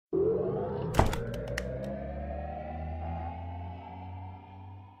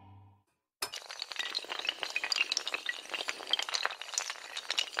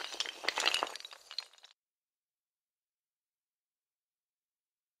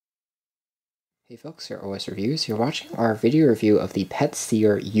Hey folks, your OS Reviews. You're watching our video review of the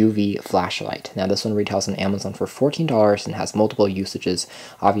Petseer UV flashlight. Now this one retails on Amazon for $14 and has multiple usages.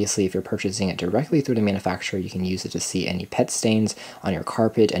 Obviously, if you're purchasing it directly through the manufacturer, you can use it to see any pet stains on your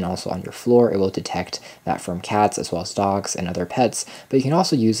carpet and also on your floor. It will detect that from cats as well as dogs and other pets. But you can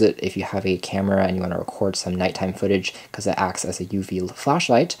also use it if you have a camera and you want to record some nighttime footage because it acts as a UV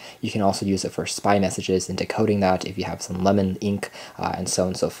flashlight. You can also use it for spy messages and decoding that if you have some lemon ink and so on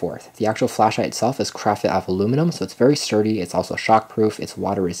and so forth. The actual flashlight itself is crafted out of aluminum, so it's very sturdy. It's also shockproof, it's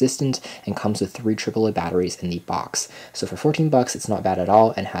water resistant, and comes with 3 AAA batteries in the box. So for 14 bucks, it's not bad at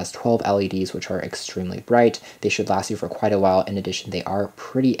all, and has 12 LEDs, which are extremely bright. They should last you for quite a while. In addition, they are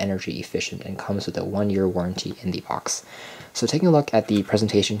pretty energy efficient and comes with a 1-year warranty in the box. So taking a look at the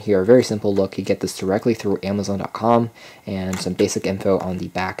presentation here, a very simple look. You get this directly through Amazon.com and some basic info on the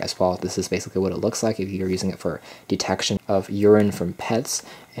back as well. This is basically what it looks like if you're using it for detection of urine from pets.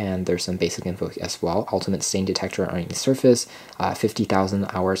 And there's some basic info as well. Ultimate stain detector on any surface, 50,000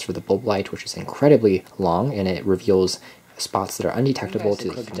 hours for the bulb light, which is incredibly long, and it reveals spots that are undetectable. To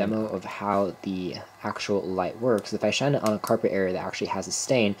a quick demo of how the actual light works. If I shine it on a carpet area that actually has a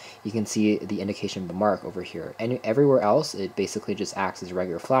stain, you can see the indication of the mark over here. And everywhere else, it basically just acts as a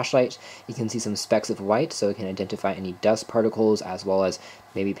regular flashlight. You can see some specks of white, so it can identify any dust particles as well as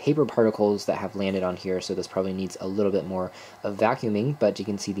maybe paper particles that have landed on here, so this probably needs a little bit more of vacuuming, but you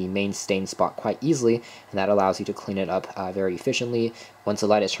can see the main stain spot quite easily, and that allows you to clean it up very efficiently. Once the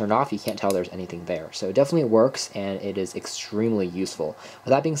light is turned off, you can't tell there's anything there. So it definitely works, and it is extremely useful.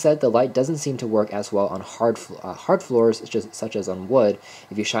 With that being said, the light doesn't seem to work as well on hard floors, such as on wood.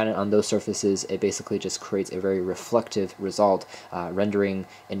 If you shine it on those surfaces, it basically just creates a very reflective result, rendering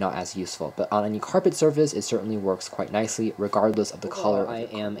it not as useful. But on any carpet surface, it certainly works quite nicely, regardless of the color. I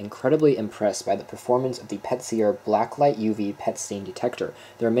am incredibly impressed by the performance of the Petseer Blacklight UV pet stain detector.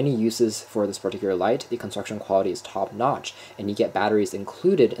 There are many uses for this particular light. The construction quality is top-notch, and you get batteries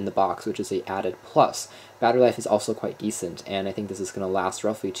included in the box, which is an added plus. Battery life is also quite decent, and I think this is going to last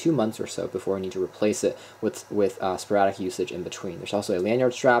roughly 2 months or so before I need to replace it with sporadic usage in between. There's also a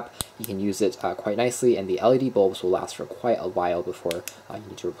lanyard strap. You can use it quite nicely, and the LED bulbs will last for quite a while before you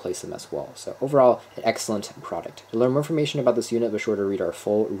need to replace them as well. So overall, an excellent product. To learn more information about this unit, be sure to read our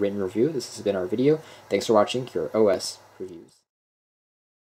full written review. This has been our video. Thanks for watching your OS Reviews.